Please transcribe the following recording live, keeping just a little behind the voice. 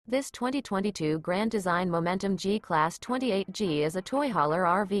This 2022 Grand Design Momentum G-Class 28G is a toy hauler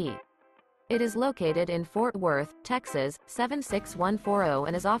RV. It is located in Fort Worth, Texas, 76140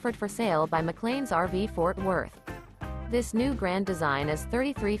 and is offered for sale by McClain's RV Fort Worth. This new Grand Design is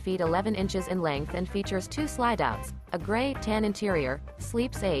 33 feet 11 inches in length and features 2 slideouts, a gray, tan interior,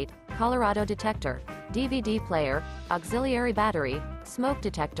 sleeps 8, Colorado Detector, DVD player, auxiliary battery, smoke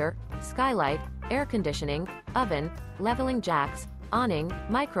detector, skylight, air conditioning, oven, leveling jacks, awning,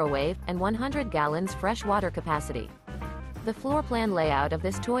 microwave, and 100 gallons fresh water capacity. The floor plan layout of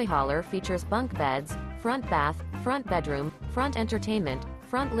this toy hauler features bunk beds, front bath, front bedroom, front entertainment,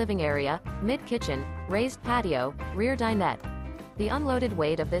 front living area, mid-kitchen, raised patio, rear dinette. The unloaded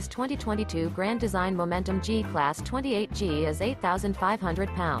weight of this 2022 Grand Design Momentum G-Class 28G is 8,500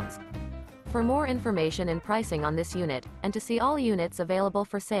 pounds. For more information and pricing on this unit, and to see all units available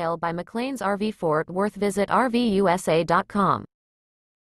for sale by McClain's RV Fort Worth, visit RVUSA.com.